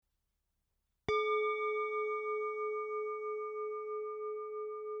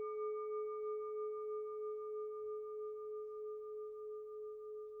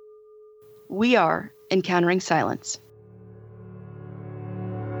We are Encountering Silence.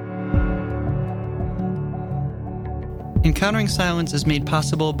 Encountering Silence is made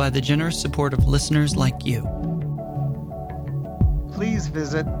possible by the generous support of listeners like you. Please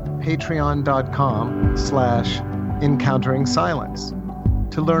visit patreon.com/Encountering Silence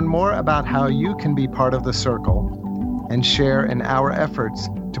to learn more about how you can be part of the circle and share in our efforts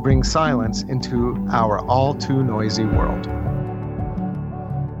to bring silence into our all too noisy world.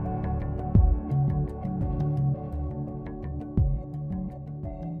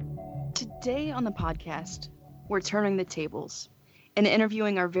 Today on the podcast, we're turning the tables and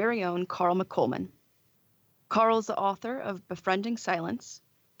interviewing our very own Carl McColman. Carl is the author of Befriending Silence,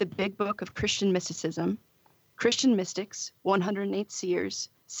 the Big Book of Christian Mysticism, Christian Mystics, 108 Seers,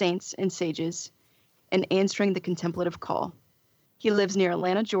 Saints, and Sages, and Answering the Contemplative Call. He lives near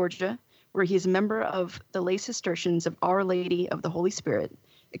Atlanta, Georgia, where he is a member of the lay Cistercians of Our Lady of the Holy Spirit,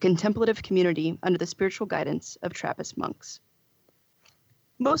 a contemplative community under the spiritual guidance of Trappist monks.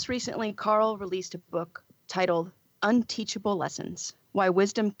 Most recently, Carl released a book titled Unteachable Lessons: Why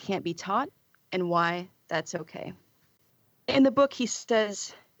Wisdom Can't Be Taught and Why That's Okay. In the book, he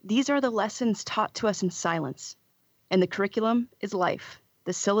says, "These are the lessons taught to us in silence, and the curriculum is life.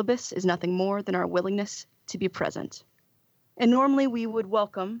 The syllabus is nothing more than our willingness to be present." And normally we would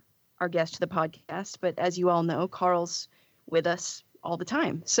welcome our guest to the podcast, but as you all know, Carl's with us all the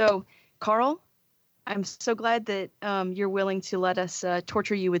time. So, Carl, I'm so glad that you're willing to let us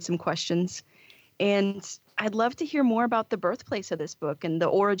torture you with some questions. And I'd love to hear more about the birthplace of this book and the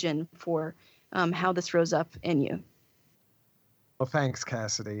origin for how this rose up in you. Well, thanks,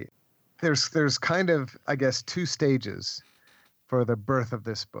 Cassidy. There's kind of, I guess, two stages for the birth of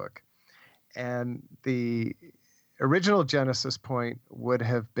this book. And the original genesis point would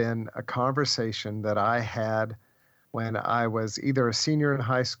have been a conversation that I had when I was either a senior in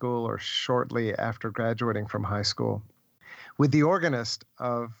high school or shortly after graduating from high school with the organist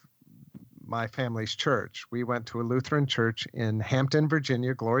of my family's church. We went to a Lutheran church in Hampton,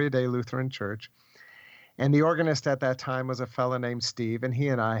 Virginia, Gloria Dei Lutheran Church. And the organist at that time was a fellow named Steve, and he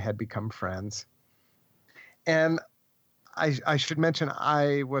and I had become friends. And I should mention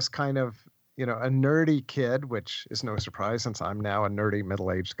I was kind of, a nerdy kid, which is no surprise since I'm now a nerdy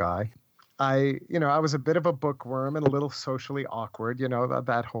middle-aged guy. I was a bit of a bookworm and a little socially awkward,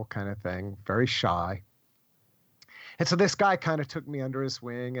 that whole kind of thing, very shy. And so this guy kind of took me under his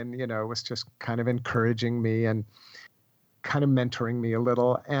wing and, was just kind of encouraging me and kind of mentoring me a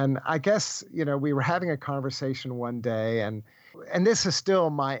little. And I guess, we were having a conversation one day, and this is still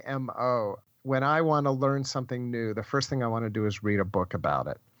my MO. When I want to learn something new, the first thing I want to do is read a book about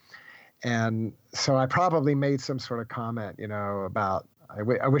it. And so I probably made some sort of comment, about,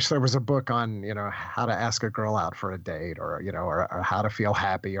 I wish there was a book on, how to ask a girl out for a date or how to feel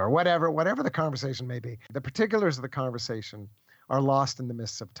happy or whatever the conversation may be. The particulars of the conversation are lost in the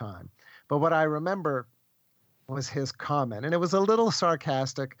mists of time. But what I remember was his comment, and it was a little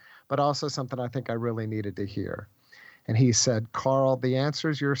sarcastic, but also something I think I really needed to hear. And he said, "Carl, the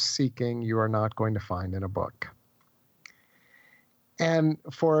answers you're seeking, you are not going to find in a book." And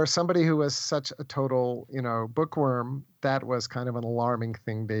for somebody who was such a total, bookworm, that was kind of an alarming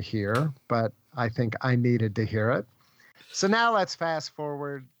thing to hear, but I think I needed to hear it. So now let's fast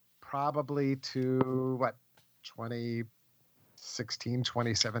forward probably to 2016,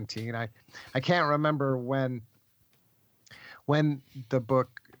 2017. I can't remember when the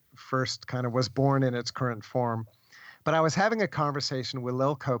book first kind of was born in its current form. But I was having a conversation with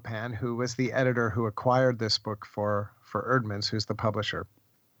Lil Copan, who was the editor who acquired this book for Erdmans, who's the publisher.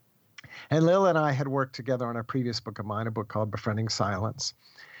 And Lil and I had worked together on a previous book of mine, a book called Befriending Silence.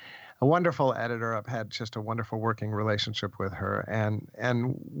 A wonderful editor. I've had just a wonderful working relationship with her. And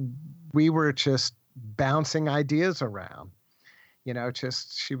we were just bouncing ideas around.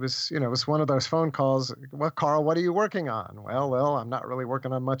 She was, it was one of those phone calls. "Well, Carl, what are you working on?" "Well, Lil, I'm not really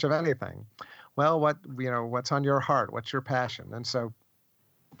working on much of anything." "Well, what's on your heart? What's your passion?" And so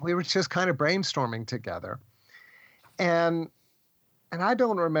we were just kind of brainstorming together. And I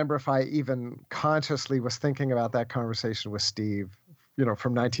don't remember if I even consciously was thinking about that conversation with Steve,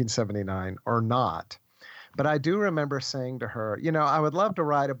 from 1979 or not. But I do remember saying to her, I would love to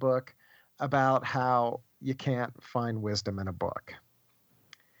write a book about how you can't find wisdom in a book.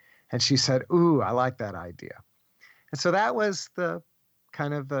 And she said, "Ooh, I like that idea." And so that was the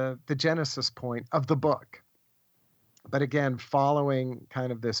kind of the genesis point of the book. But again, following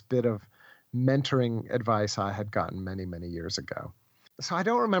kind of this bit of mentoring advice I had gotten many, many years ago. So I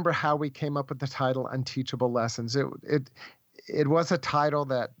don't remember how we came up with the title Unteachable Lessons. It was a title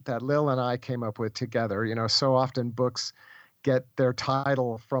that Lil and I came up with together. So often books get their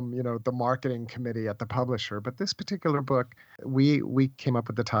title from, the marketing committee at the publisher. But this particular book, we came up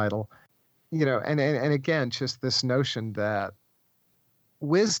with the title, and again, just this notion that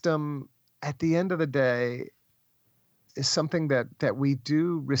wisdom at the end of the day is something that we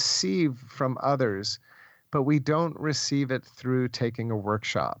do receive from others, but we don't receive it through taking a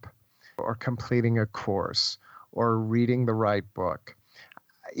workshop or completing a course or reading the right book.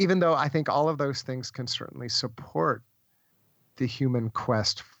 Even though I think all of those things can certainly support the human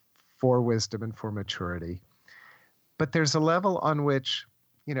quest for wisdom and for maturity. But there's a level on which,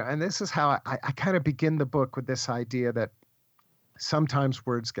 and this is how I kind of begin the book with this idea that sometimes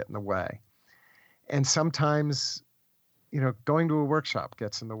words get in the way. And sometimes, going to a workshop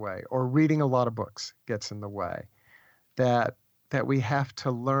gets in the way, or reading a lot of books gets in the way. That we have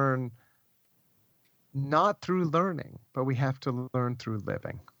to learn not through learning, but we have to learn through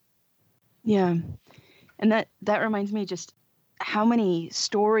living. Yeah. And that reminds me just how many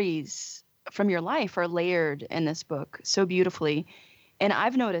stories from your life are layered in this book so beautifully. And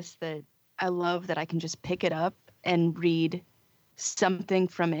I've noticed that I love that I can just pick it up and read something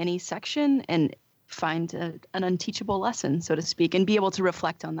from any section and find an unteachable lesson, so to speak, and be able to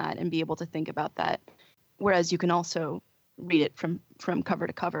reflect on that and be able to think about that. Whereas you can also read it from cover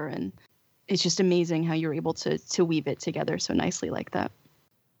to cover. And it's just amazing how you're able to weave it together so nicely like that.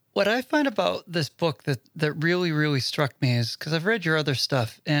 What I find about this book that really, really struck me is, because I've read your other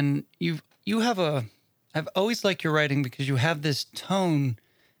stuff, and I've always liked your writing because you have this tone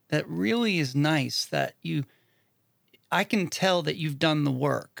that really is nice, that I can tell that you've done the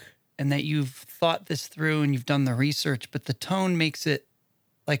work and that you've thought this through and you've done the research, but the tone makes it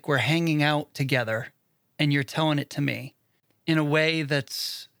like we're hanging out together and you're telling it to me in a way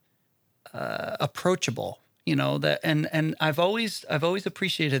that's approachable, and I've always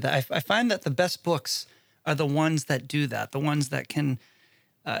appreciated that. I find that the best books are the ones that do that, the ones that can,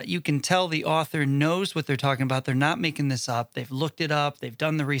 you can tell the author knows what they're talking about. They're not making this up. They've looked it up. They've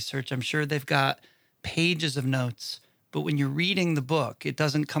done the research. I'm sure they've got pages of notes, but when you're reading the book, it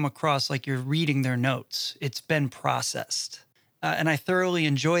doesn't come across like you're reading their notes. It's been processed. And I thoroughly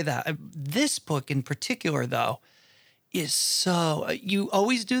enjoy that. This book in particular, though, is so, you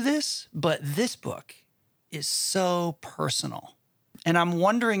always do this, but this book is so personal. And I'm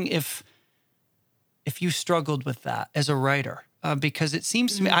wondering if you struggled with that as a writer, because it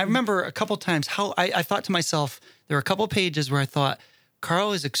seems to me, I remember a couple times how I thought to myself, there were a couple pages where I thought,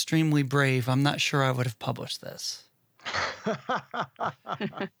 Carl is extremely brave. I'm not sure I would have published this.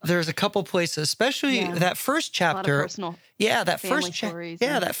 There's a couple places, especially that first chapter. A lot of personal stories.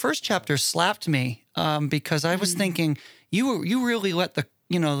 That first chapter slapped me because I was thinking you really let the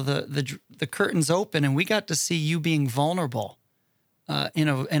curtains open, and we got to see you being vulnerable in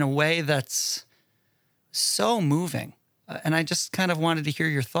a way that's so moving. And I just kind of wanted to hear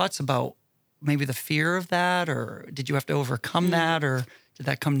your thoughts about maybe the fear of that, or did you have to overcome that, or did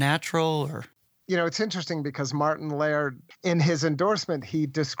that come natural, or? It's interesting because Martin Laird, in his endorsement, he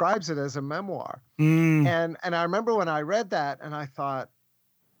describes it as a memoir. And I remember when I read that and I thought,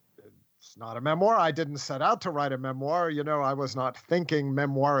 it's not a memoir. I didn't set out to write a memoir. I was not thinking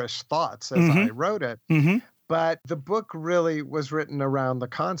memoirish thoughts as I wrote it. But the book really was written around the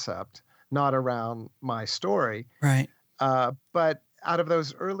concept, not around my story. Right. But out of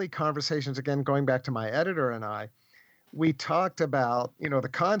those early conversations, again, going back to my editor and I, we talked about, the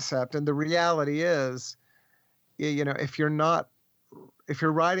concept, and the reality is, if you're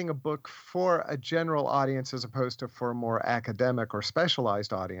writing a book for a general audience as opposed to for a more academic or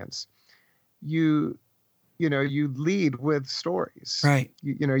specialized audience, you lead with stories. Right.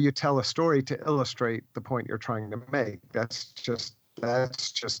 You tell a story to illustrate the point you're trying to make. That's just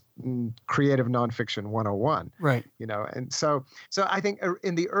creative nonfiction 101. Right. And so I think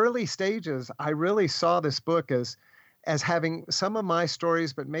in the early stages, I really saw this book as having some of my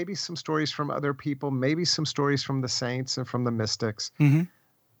stories, but maybe some stories from other people, maybe some stories from the saints and from the mystics.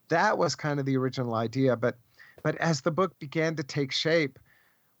 That was kind of the original idea. But as the book began to take shape,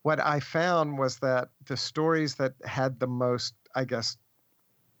 what I found was that the stories that had the most, I guess,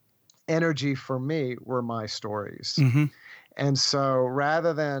 energy for me were my stories. And so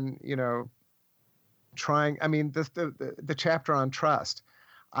rather than, trying, the chapter on trust,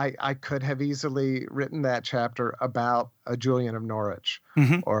 I could have easily written that chapter about a Julian of Norwich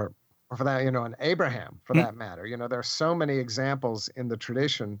or for that, an Abraham for that matter. There's so many examples in the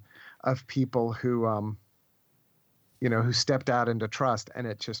tradition of people who stepped out into trust, and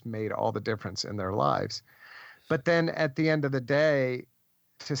it just made all the difference in their lives. But then at the end of the day,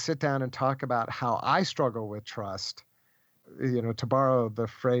 to sit down and talk about how I struggle with trust, to borrow the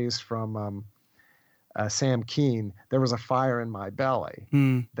phrase from Sam Keen, there was a fire in my belly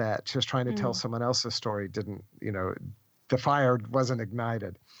Mm. that just trying to tell someone else's story didn't, the fire wasn't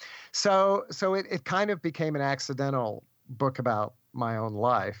ignited. So it kind of became an accidental book about my own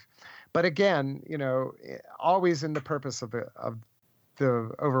life. But again, always in the purpose of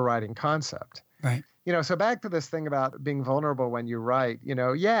the overriding concept. Right. So back to this thing about being vulnerable when you write,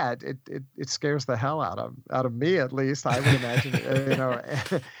 it scares the hell out of me, at least, I would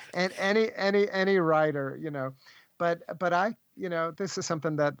imagine, and any writer, but I, this is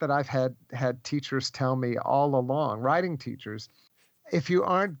something that I've had teachers tell me all along, writing teachers. If you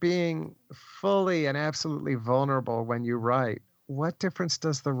aren't being fully and absolutely vulnerable when you write, what difference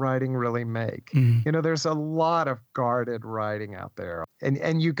does the writing really make? Mm. There's a lot of guarded writing out there.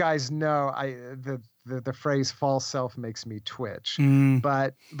 And you guys know the phrase false self makes me twitch. Mm.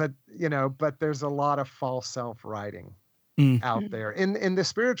 But there's a lot of false self writing out there in the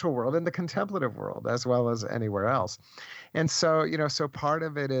spiritual world, in the contemplative world, as well as anywhere else. And so, so part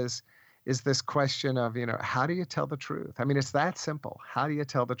of it is this question of, how do you tell the truth? I mean, it's that simple. How do you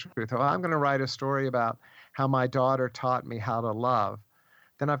tell the truth? Well, I'm going to write a story about how my daughter taught me how to love.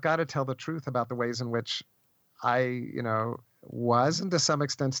 Then I've got to tell the truth about the ways in which I, was, and to some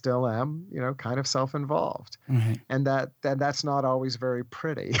extent still am, kind of self-involved. Mm-hmm. And that's not always very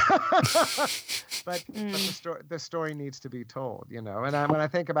pretty. but the story needs to be told, And when I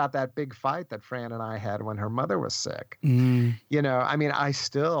think about that big fight that Fran and I had when her mother was sick, I mean, I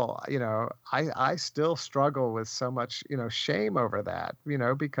still, I still struggle with so much, shame over that,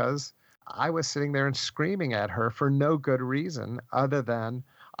 because I was sitting there and screaming at her for no good reason other than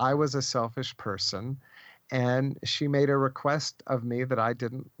I was a selfish person. And she made a request of me that I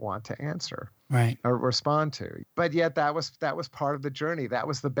didn't want to answer, right, or respond to. But yet that was part of the journey. That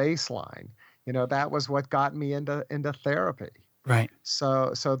was the baseline. That was what got me into therapy. Right.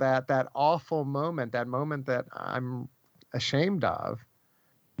 So that awful moment, that moment that I'm ashamed of,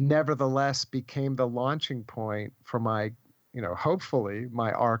 nevertheless became the launching point for my, hopefully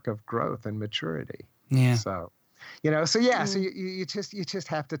my arc of growth and maturity. Yeah. So you just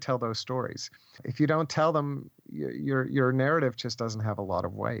have to tell those stories. If you don't tell them, your narrative just doesn't have a lot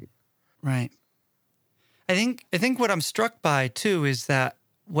of weight. Right. I think what I'm struck by too is that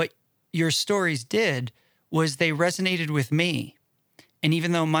what your stories did was they resonated with me. And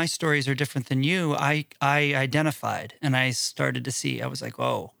even though my stories are different than you, I identified and I started to see, I was like,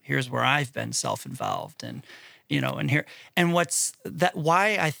 oh, here's where I've been self-involved and here. And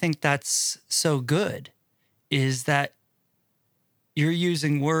why I think that's so good is that you're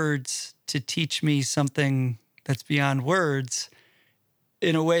using words to teach me something that's beyond words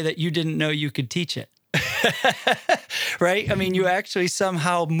in a way that you didn't know you could teach it. Right? I mean, you actually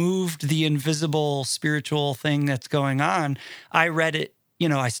somehow moved the invisible spiritual thing that's going on. I read it,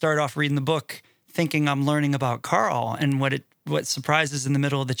 I started off reading the book thinking I'm learning about Carl, and what surprises in the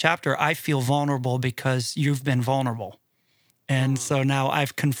middle of the chapter, I feel vulnerable because you've been vulnerable. And so now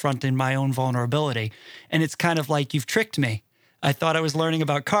I've confronted my own vulnerability. And it's kind of like you've tricked me. I thought I was learning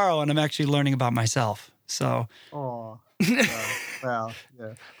about Carl, and I'm actually learning about myself. So. Oh, well,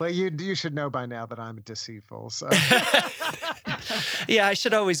 yeah. Well, you should know by now that I'm deceitful. So. Yeah, I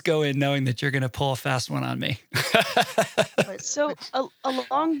should always go in knowing that you're going to pull a fast one on me. So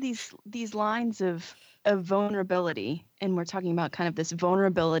along these lines of vulnerability, and we're talking about kind of this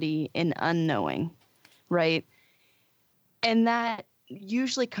vulnerability in unknowing, right? And that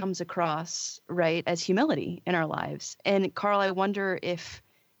usually comes across, right, as humility in our lives. And Carl, I wonder if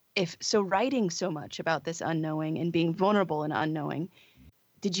so writing so much about this unknowing and being vulnerable in unknowing,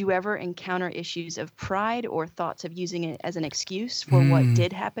 did you ever encounter issues of pride or thoughts of using it as an excuse for what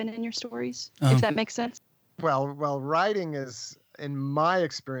did happen in your stories? If that makes sense? Well, writing is, in my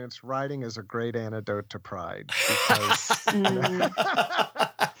experience, writing is a great antidote to pride because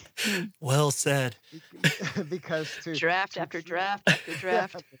well said. Because draft after draft after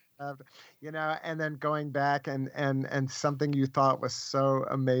draft. And then going back and something you thought was so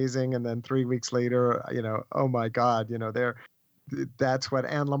amazing, and then 3 weeks later, oh my God, that's what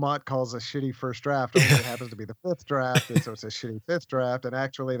Anne Lamott calls a shitty first draft. Only it happens to be the fifth draft, and so it's a shitty fifth draft. And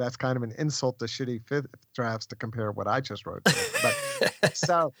actually, that's kind of an insult to shitty fifth drafts to compare what I just wrote. But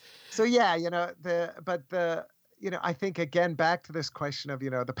so yeah, I think again back to this question of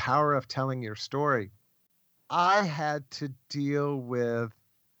the power of telling your story. I had to deal with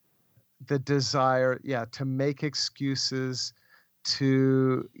the desire, to make excuses,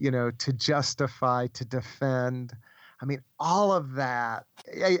 to justify, to defend. I mean, all of that,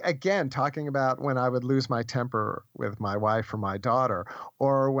 again, talking about when I would lose my temper with my wife or my daughter,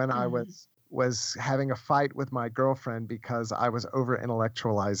 or when I was, was having a fight with my girlfriend because I was over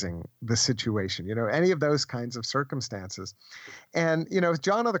intellectualizing the situation, any of those kinds of circumstances. And,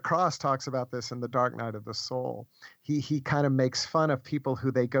 John of the Cross talks about this in The Dark Night of the Soul. He kind of makes fun of people who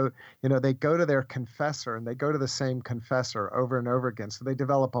they go to their confessor, and they go to the same confessor over and over again. So they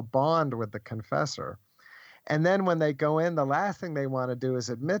develop a bond with the confessor. And then when they go in, the last thing they want to do is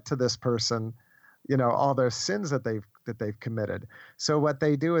admit to this person, all their sins that they've committed. So what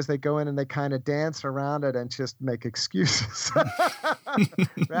they do is they go in and they kind of dance around it and just make excuses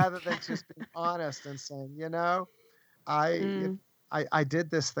rather than just being honest and saying, I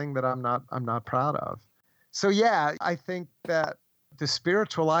did this thing that I'm not proud of. So yeah, I think that the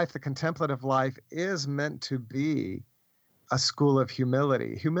spiritual life, the contemplative life, is meant to be a school of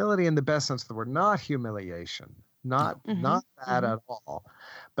humility. Humility in the best sense of the word, not humiliation. Not that at all,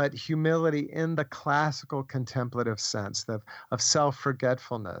 but humility in the classical contemplative sense of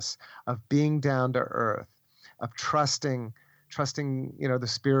self-forgetfulness, of being down to earth, of trusting, the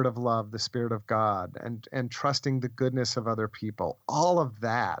spirit of love, the spirit of God, and trusting the goodness of other people. All of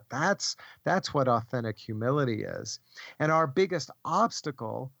that. That's what authentic humility is. And our biggest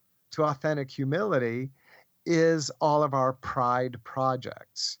obstacle to authentic humility is all of our pride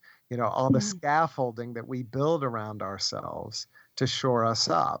projects. All the scaffolding that we build around ourselves to shore us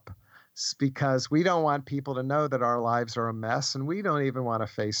up, because we don't want people to know that our lives are a mess, and we don't even want to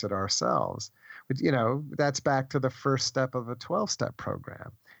face it ourselves. But, that's back to the first step of a 12-step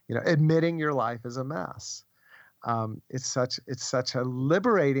program, admitting your life is a mess. It's such a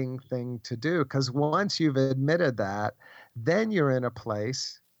liberating thing to do, because once you've admitted that, then you're in a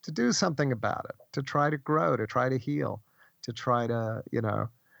place to do something about it, to try to grow, to try to heal, to try to,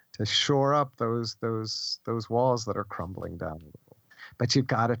 to shore up those walls that are crumbling down a little. But you've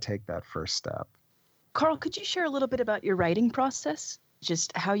got to take that first step. Carl, could you share a little bit about your writing process?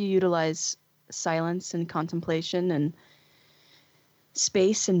 Just how you utilize silence and contemplation and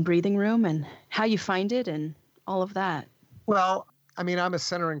space and breathing room, and how you find it and all of that. Well, I'm a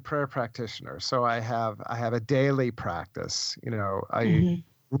centering prayer practitioner, so I have a daily practice.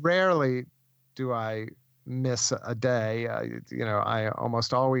 Rarely do I miss a day. I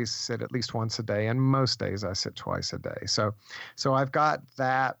almost always sit at least once a day, and most days I sit twice a day. So I've got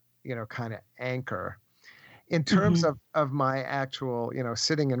that, kind of anchor. In terms of my actual,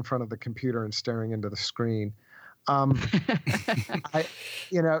 sitting in front of the computer and staring into the screen,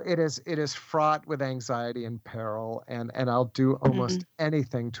 it is fraught with anxiety and peril, and I'll do almost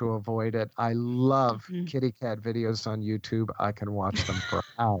anything to avoid it. I love kitty cat videos on YouTube. I can watch them for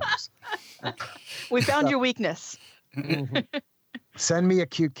hours. We found your weakness. Send me a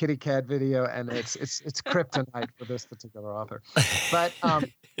cute kitty cat video, and it's kryptonite for this particular author. But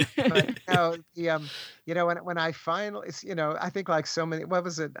when I finally, I think like so many, what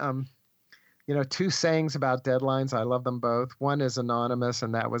was it? Two sayings about deadlines. I love them both. One is anonymous,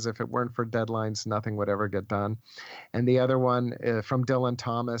 and that was, if it weren't for deadlines, nothing would ever get done. And the other one from Dylan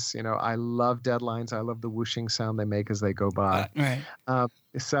Thomas, I love deadlines. I love the whooshing sound they make as they go by. Right.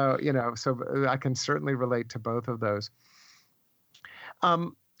 So I can certainly relate to both of those.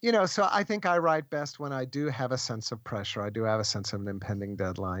 So I think I write best when I do have a sense of pressure. I do have a sense of an impending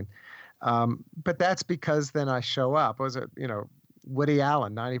deadline. But that's because then I show up. Woody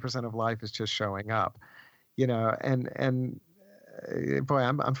Allen, 90% of life is just showing up, and boy,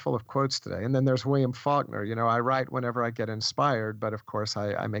 I'm full of quotes today. And then there's William Faulkner. I write whenever I get inspired, but of course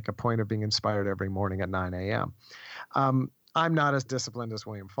I make a point of being inspired every morning at 9 a.m. I'm not as disciplined as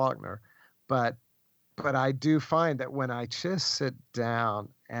William Faulkner, but I do find that when I just sit down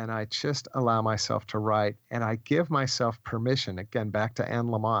and I just allow myself to write, and I give myself permission, again, back to Anne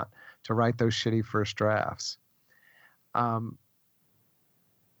Lamott, to write those shitty first drafts,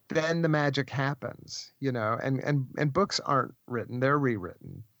 then the magic happens, and books aren't written, they're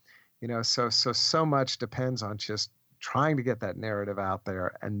rewritten, so much depends on just trying to get that narrative out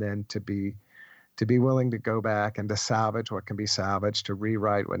there, and then to be willing to go back and to salvage what can be salvaged, to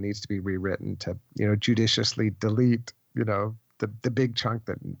rewrite what needs to be rewritten, to, judiciously delete, the big chunk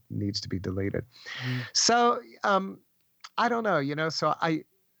that needs to be deleted. So, I don't know, so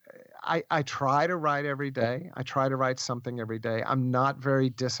I try to write every day. I try to write something every day. I'm not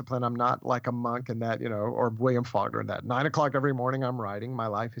very disciplined. I'm not like a monk in that, or William Faulkner in that 9 o'clock every morning I'm writing. My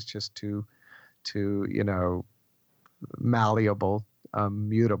life is just too malleable,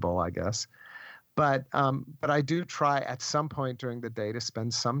 mutable, I guess. But I do try at some point during the day to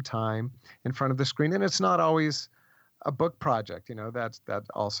spend some time in front of the screen, and it's not always a book project, that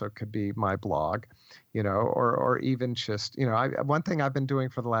also could be my blog, or even just, one thing I've been doing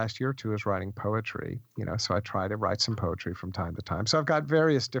for the last year or two is writing poetry, so I try to write some poetry from time to time. So I've got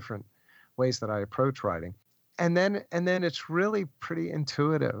various different ways that I approach writing. And then it's really pretty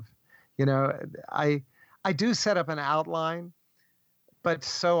intuitive. You know, I do set up an outline, but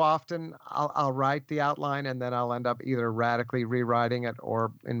so often I'll write the outline and then I'll end up either radically rewriting it,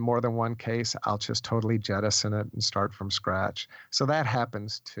 or in more than one case, I'll just totally jettison it and start from scratch. So that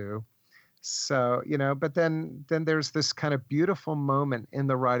happens too. So, you know, but then there's this kind of beautiful moment in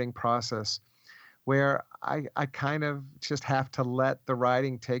the writing process where I kind of just have to let the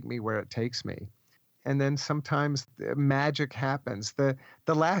writing take me where it takes me. And then sometimes the magic happens. The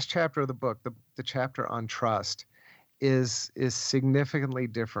last chapter of the book, the chapter on trust, is significantly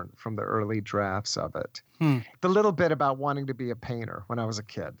different from the early drafts of it. The little bit about wanting to be a painter when I was a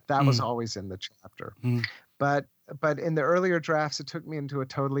kid, that was always in the chapter. But in the earlier drafts, it took me into a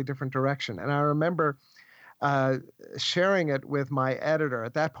totally different direction. And I remember sharing it with my editor.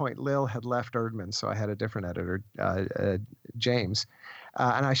 At that point, Lil had left Erdman, so I had a different editor, James.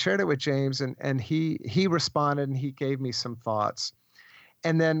 And I shared it with James, and he responded, and he gave me some thoughts.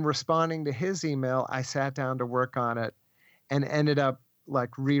 And then responding to his email, I sat down to work on it and ended up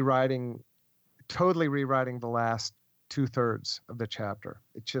like totally rewriting the last 2/3 of the chapter.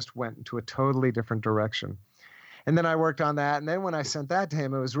 It just went into a totally different direction. And then I worked on that. And then when I sent that to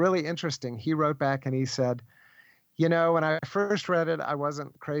him, it was really interesting. He wrote back and he said, you know, when I first read it, I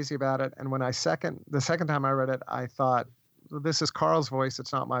wasn't crazy about it. And when the second time I read it, I thought, well, this is Carl's voice.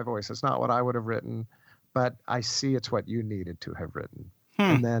 It's not my voice. It's not what I would have written, but I see it's what you needed to have written.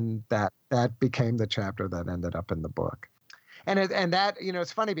 And then that became the chapter that ended up in the book. And that, you know,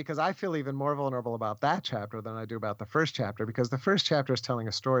 it's funny because I feel even more vulnerable about that chapter than I do about the first chapter, because the first chapter is telling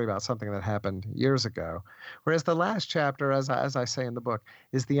a story about something that happened years ago, whereas the last chapter, as I say in the book,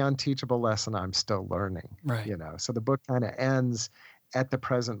 is the unteachable lesson I'm still learning. Right. You know, so the book kind of ends at the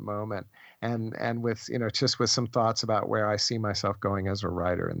present moment, and with, you know, just with some thoughts about where I see myself going as a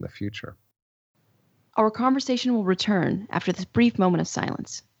writer in the future. Our conversation will return after this brief moment of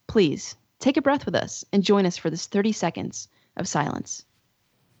silence. Please take a breath with us and join us for this 30 seconds of silence.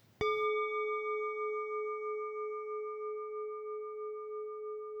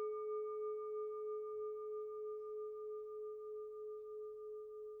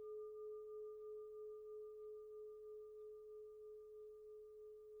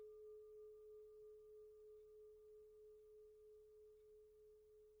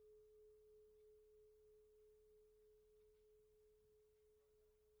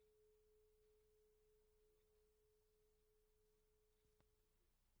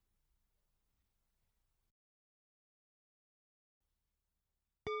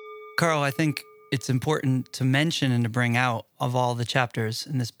 Carl, I think it's important to mention and to bring out, of all the chapters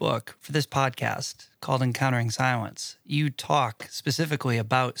in this book, for this podcast called Encountering Silence, you talk specifically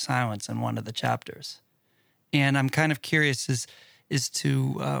about silence in one of the chapters. And I'm kind of curious as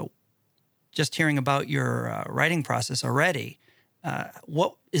to just hearing about your writing process already.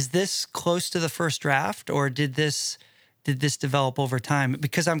 What is this close to the first draft, or did this develop over time?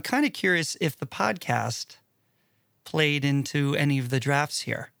 Because I'm kind of curious if the podcast played into any of the drafts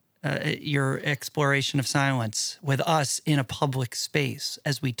here. Your exploration of silence with us in a public space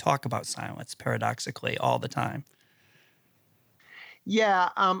as we talk about silence, paradoxically, all the time. Yeah,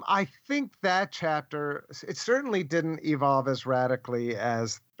 I think that chapter, it certainly didn't evolve as radically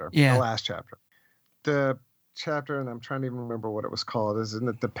as the last chapter. The chapter, and I'm trying to even remember what it was called, isn't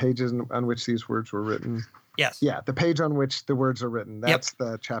it the pages on which these words were written? Yes. Yeah, the page on which the words are written. That's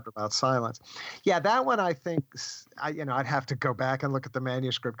the chapter about silence. Yeah, that one I think, I'd have to go back and look at the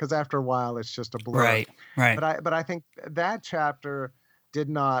manuscript, because after a while it's just a blur. Right. But I think that chapter did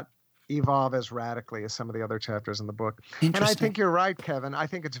not evolve as radically as some of the other chapters in the book. And I think you're right, Kevin. I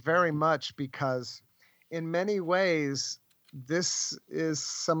think it's very much because in many ways, this is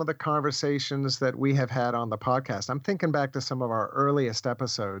some of the conversations that we have had on the podcast. I'm thinking back to some of our earliest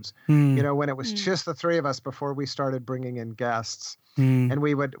episodes, you know, when it was just the three of us before we started bringing in guests. And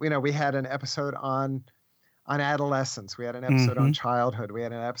we would, we had an episode on adolescence. We had an episode on childhood. We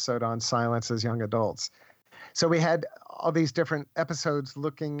had an episode on silence as young adults. So we had all these different episodes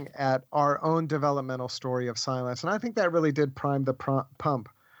looking at our own developmental story of silence. And I think that really did prime the pump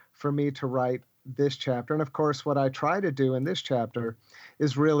for me to write this chapter. And of course, what I try to do in this chapter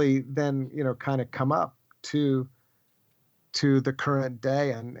is really then, kind of come up to the current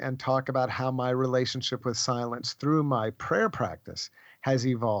day and talk about how my relationship with silence through my prayer practice has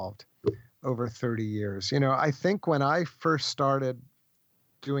evolved over 30 years. I think when I first started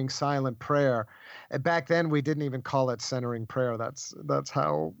doing silent prayer, back then we didn't even call it centering prayer. That's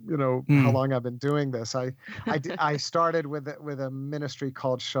how how long I've been doing this. I started with a ministry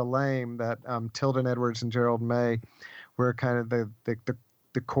called Shalem that Tilden Edwards and Gerald May were kind of the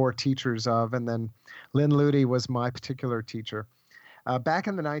the core teachers of. And then Lynn Ludy was my particular teacher. Back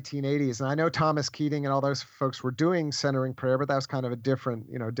in the 1980s, and I know Thomas Keating and all those folks were doing centering prayer, but that was kind of a different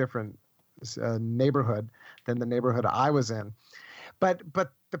neighborhood than the neighborhood I was in. But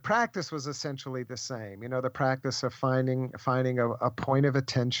the practice was essentially the same. The practice of finding a point of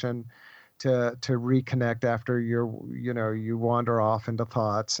attention to reconnect after you wander off into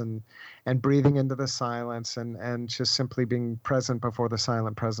thoughts, and breathing into the silence, and just simply being present before the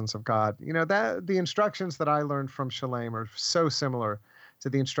silent presence of God. That the instructions that I learned from Shalem are so similar to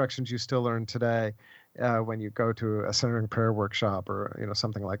the instructions you still learn today when you go to a centering prayer workshop or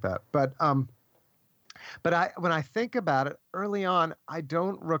something like that. But when I think about it, early on, I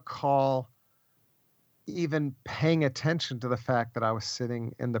don't recall even paying attention to the fact that I was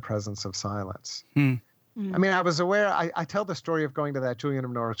sitting in the presence of silence. I mean, I was aware. I tell the story of going to that Julian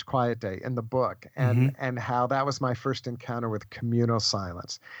of Norwich Quiet Day in the book, and how that was my first encounter with communal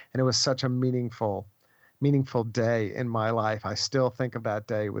silence, and it was such a meaningful day in my life. I still think of that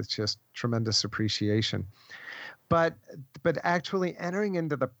day with just tremendous appreciation. But actually entering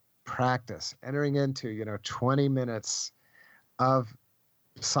into the practice, entering into 20 minutes of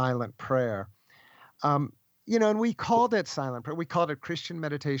silent prayer. And we called it silent prayer. We called it Christian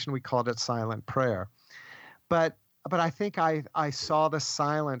meditation. We called it silent prayer. But I think I saw the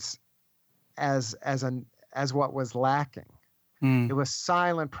silence as what was lacking. It was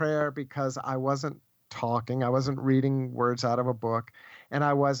silent prayer because I wasn't talking. I wasn't reading words out of a book, and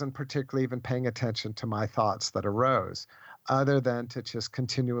I wasn't particularly even paying attention to my thoughts that arose, other than to just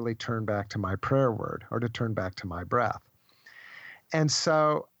continually turn back to my prayer word or to turn back to my breath. And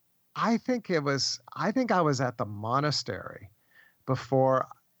so I think I was at the monastery before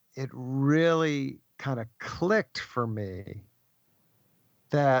it really kind of clicked for me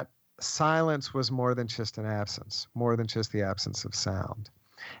that silence was more than just an absence, more than just the absence of sound.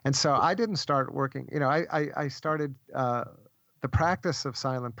 And so I didn't start working, I started the practice of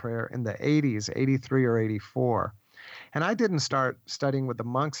silent prayer in the 80s, 83 or 84. And I didn't start studying with the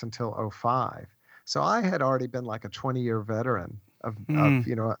monks until 2005. So I had already been like a 20-year veteran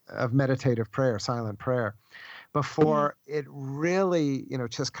of meditative prayer, silent prayer, before it really,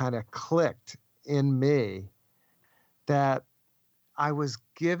 just kind of clicked in me that I was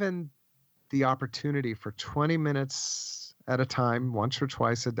given the opportunity for 20 minutes at a time, once or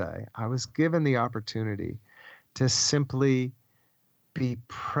twice a day. I was given the opportunity to simply be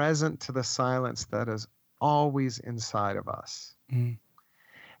present to the silence that is always inside of us.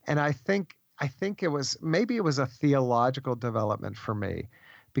 And I think it was a theological development for me,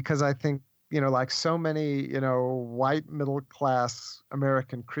 because I think, like so many, white middle-class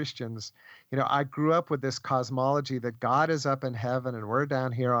American Christians, I grew up with this cosmology that God is up in heaven and we're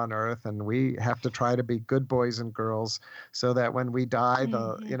down here on earth, and we have to try to be good boys and girls so that when we die,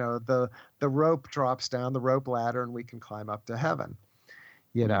 the rope drops down, the rope ladder, and we can climb up to heaven.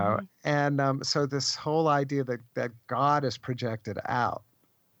 And so this whole idea that God is projected out.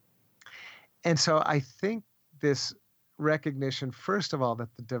 And so I think this recognition, first of all,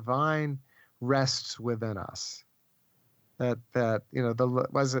 that the divine rests within us. That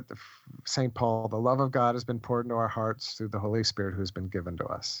St. Paul, the love of God has been poured into our hearts through the Holy Spirit who has been given to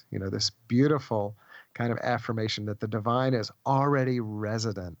us. This beautiful kind of affirmation that the divine is already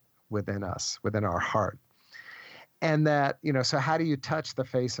resident within us, within our heart. And that, so how do you touch the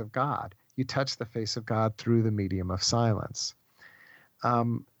face of God? You touch the face of God through the medium of silence.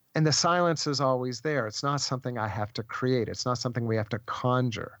 And the silence is always there. It's not something I have to create. It's not something we have to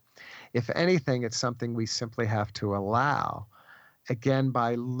conjure. If anything, it's something we simply have to allow, again,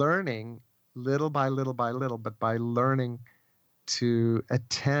 by learning little by little by little, but by learning to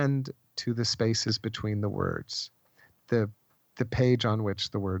attend to the spaces between the words, the page on which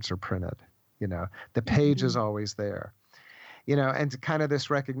the words are printed. The page is always there. And kind of this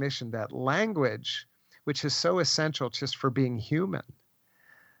recognition that language, which is so essential just for being human,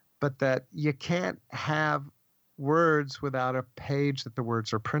 but that you can't have words without a page that the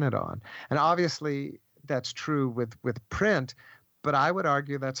words are printed on. And obviously that's true with print, but I would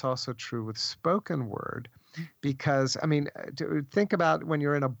argue that's also true with spoken word, because think about when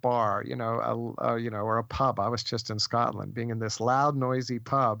you're in a bar, or a pub. I was just in Scotland, being in this loud, noisy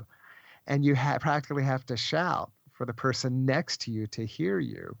pub, and you practically have to shout for the person next to you to hear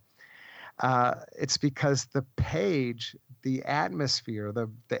you. It's because the page, the atmosphere,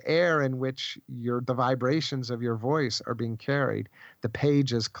 the air in which the vibrations of your voice are being carried, the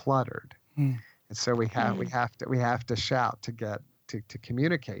page is cluttered, and so we have to shout to get to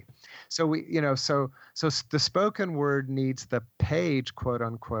communicate. So so the spoken word needs the page, quote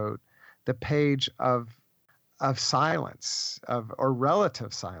unquote, the page of silence, or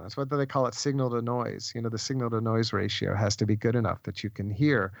relative silence. What do they call it? Signal to noise. The signal to noise ratio has to be good enough that you can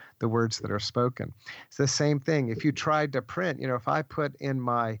hear the words that are spoken. It's the same thing. If you tried to print, if I put in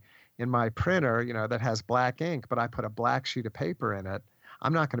my printer, that has black ink, but I put a black sheet of paper in it,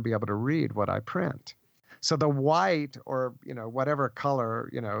 I'm not going to be able to read what I print. So the white, or whatever color,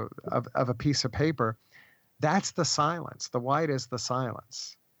 of a piece of paper, that's the silence. The white is the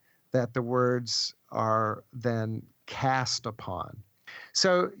silence that the words are then cast upon.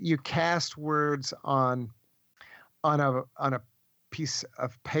 So you cast words on a piece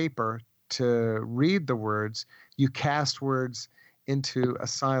of paper to read the words. You cast words into a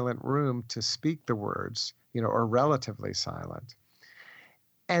silent room to speak the words, or relatively silent.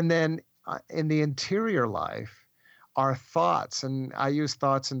 And then in the interior life, our thoughts, and I use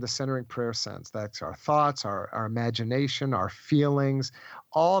thoughts in the centering prayer sense. That's our thoughts, our imagination, our feelings,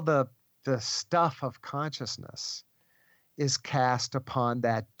 all the stuff of consciousness is cast upon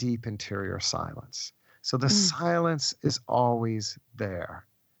that deep interior silence. So the silence is always there.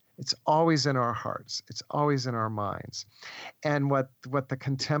 It's always in our hearts. It's always in our minds. And what the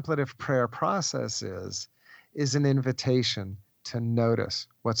contemplative prayer process is an invitation to notice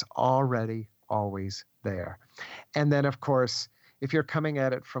what's already always there. And then, of course, if you're coming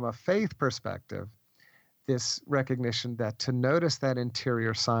at it from a faith perspective, this recognition that to notice that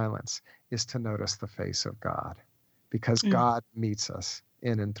interior silence is to notice the face of God, because God meets us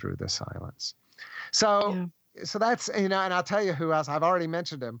in and through the silence. So that's, and I'll tell you who else. I've already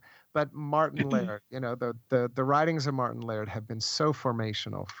mentioned him, but Martin Laird. The writings of Martin Laird have been so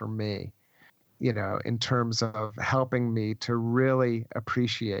formational for me, in terms of helping me to really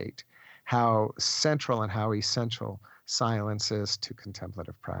appreciate how central and how essential silence is to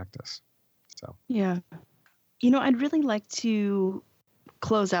contemplative practice. So yeah. I'd really like to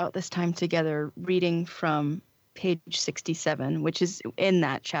close out this time together reading from page 67, which is in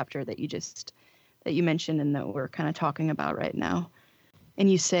that chapter that you mentioned and that we're kind of talking about right now.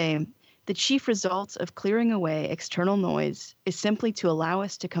 And you say, the chief result of clearing away external noise is simply to allow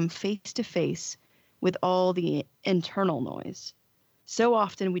us to come face to face with all the internal noise. So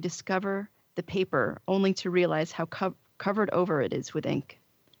often we discover the paper only to realize how covered over it is with ink.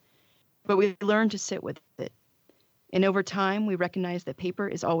 But we learn to sit with it. And over time, we recognize that paper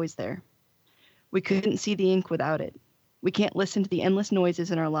is always there. We couldn't see the ink without it. We can't listen to the endless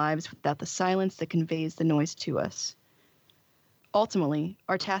noises in our lives without the silence that conveys the noise to us. Ultimately,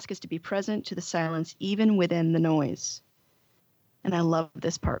 our task is to be present to the silence even within the noise. And I love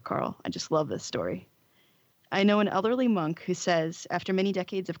this part, Carl. I just love this story. I know an elderly monk who says, after many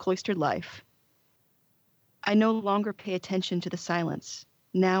decades of cloistered life, I no longer pay attention to the silence.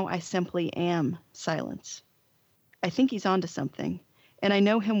 Now I simply am silence. I think he's onto something, and I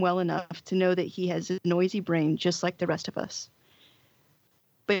know him well enough to know that he has a noisy brain just like the rest of us.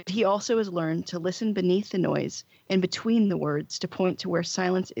 But he also has learned to listen beneath the noise and between the words to point to where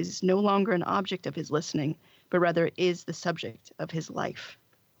silence is no longer an object of his listening, but rather is the subject of his life.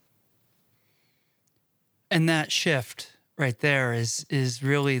 And that shift right there is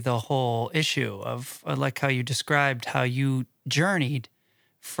really the whole issue of, like how you described how you journeyed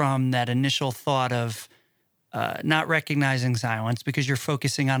from that initial thought of not recognizing silence because you're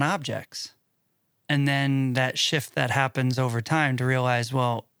focusing on objects. And then that shift that happens over time to realize,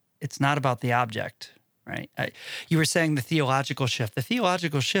 well, it's not about the object, right? You were saying the theological shift. The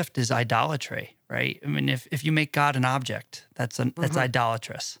theological shift is idolatry, right? I mean, if you make God an object, that's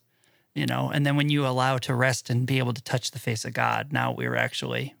idolatrous, And then when you allow to rest and be able to touch the face of God, now we're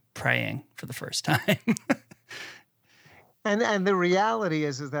actually praying for the first time. And the reality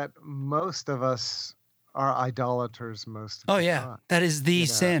is that most of us are idolaters most of the time. That is the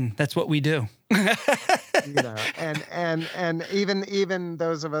sin. That's what we do. And even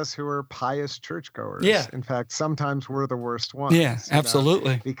those of us who are pious churchgoers. Yeah. In fact, sometimes we're the worst ones. Yeah,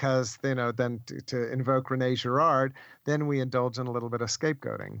 absolutely. Because then to invoke Rene Girard, then we indulge in a little bit of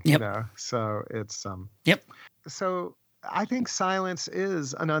scapegoating. Yep. So it's Yep. So I think silence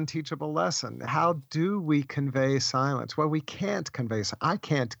is an unteachable lesson. How do we convey silence? Well, we can't convey. I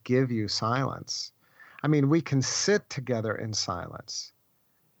can't give you silence. I mean, we can sit together in silence.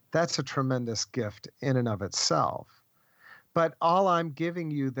 That's a tremendous gift in and of itself. But all I'm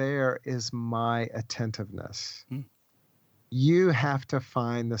giving you there is my attentiveness. You have to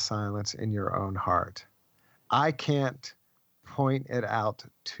find the silence in your own heart. I can't point it out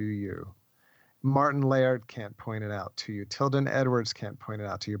to you. Martin Laird can't point it out to you. Tilden Edwards can't point it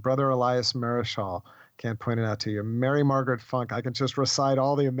out to you. Brother Elias Marischal can't point it out to you. Mary Margaret Funk. I can just recite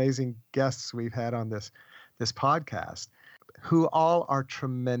all the amazing guests we've had on this podcast, who all are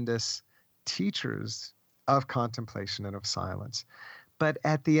tremendous teachers of contemplation and of silence. But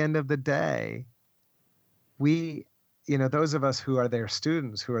at the end of the day, we, those of us who are their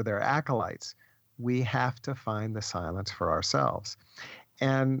students, who are their acolytes, we have to find the silence for ourselves.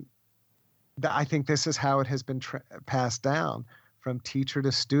 And I think this is how it has been passed down from teacher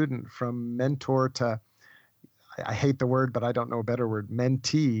to student, from mentor to, I hate the word, but I don't know a better word,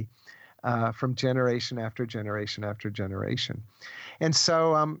 mentee, from generation after generation after generation. And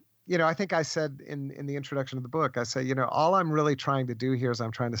so, I think I said in the introduction of the book, I say, all I'm really trying to do here is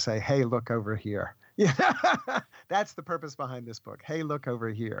I'm trying to say, hey, look over here. That's the purpose behind this book. Hey, look over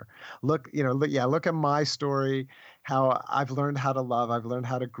here. Look at my story, how I've learned how to love. I've learned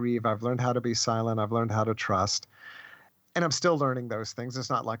how to grieve. I've learned how to be silent. I've learned how to trust. And I'm still learning those things. It's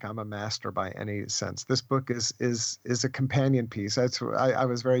not like I'm a master by any sense. This book is a companion piece. I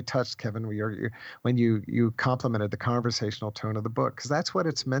was very touched, Kevin, when you complimented the conversational tone of the book, because that's what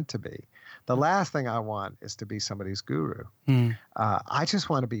it's meant to be. The last thing I want is to be somebody's guru. I just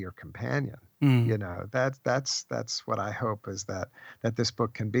want to be your companion. That's what I hope is that this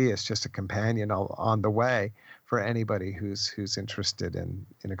book can be. It's just a companion on the way for anybody who's interested in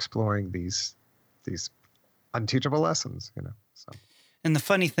exploring these unteachable lessons, So. And the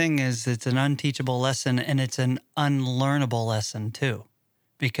funny thing is, it's an unteachable lesson, and it's an unlearnable lesson too,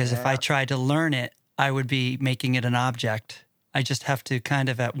 because if I tried to learn it, I would be making it an object. I just have to kind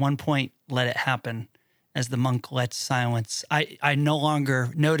of at one point let it happen, as the monk lets silence. I no longer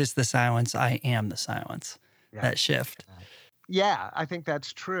notice the silence. I am the silence. Yeah. That shift. Yeah, I think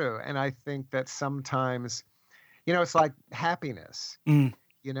that's true, and I think that sometimes, it's like happiness.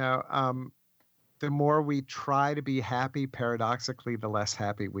 The more we try to be happy, paradoxically, the less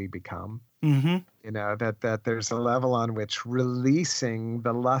happy we become. Mm-hmm. That there's a level on which releasing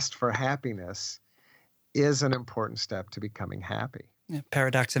the lust for happiness is an important step to becoming happy. Yeah,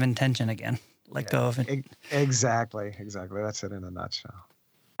 paradox of intention again. Let go of it. Exactly. That's it in a nutshell.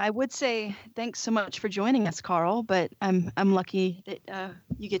 I would say thanks so much for joining us, Carl, but I'm lucky that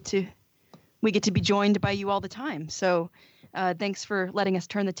we get to be joined by you all the time. So thanks for letting us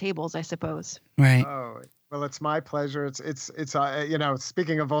turn the tables, I suppose. Right. Oh, well, it's my pleasure. It's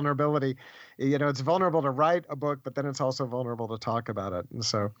speaking of vulnerability, it's vulnerable to write a book, but then it's also vulnerable to talk about it. And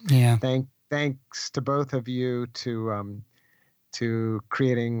so thanks to both of you to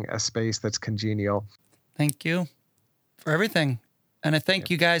creating a space that's congenial. Thank you for everything. And I thank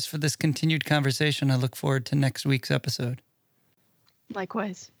you guys for this continued conversation. I look forward to next week's episode.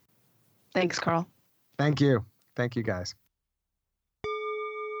 Likewise. Thanks, Carl. Thank you. Thank you, guys.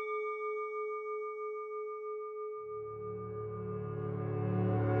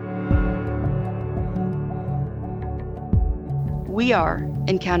 We are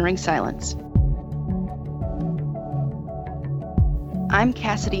Encountering Silence. I'm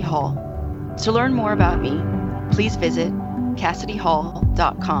Cassidy Hall. To learn more about me, please visit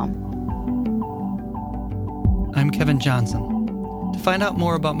CassidyHall.com. I'm Kevin Johnson. To find out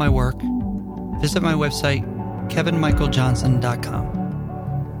more about my work, visit my website,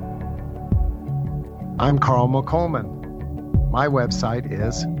 kevinmichaeljohnson.com. I'm Carl McColman. My website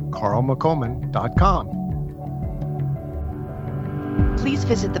is carlmccolman.com. Please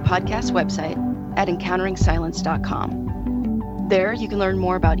visit the podcast website at encounteringsilence.com. There you can learn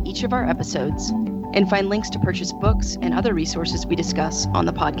more about each of our episodes and find links to purchase books and other resources we discuss on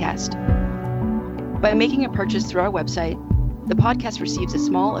the podcast. By making a purchase through our website, the podcast receives a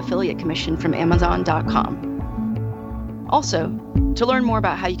small affiliate commission from Amazon.com. Also, to learn more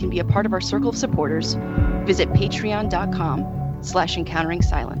about how you can be a part of our circle of supporters, visit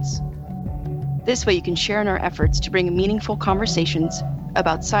patreon.com/encounteringsilence. This way you can share in our efforts to bring meaningful conversations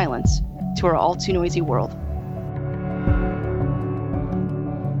about silence to our all too noisy world.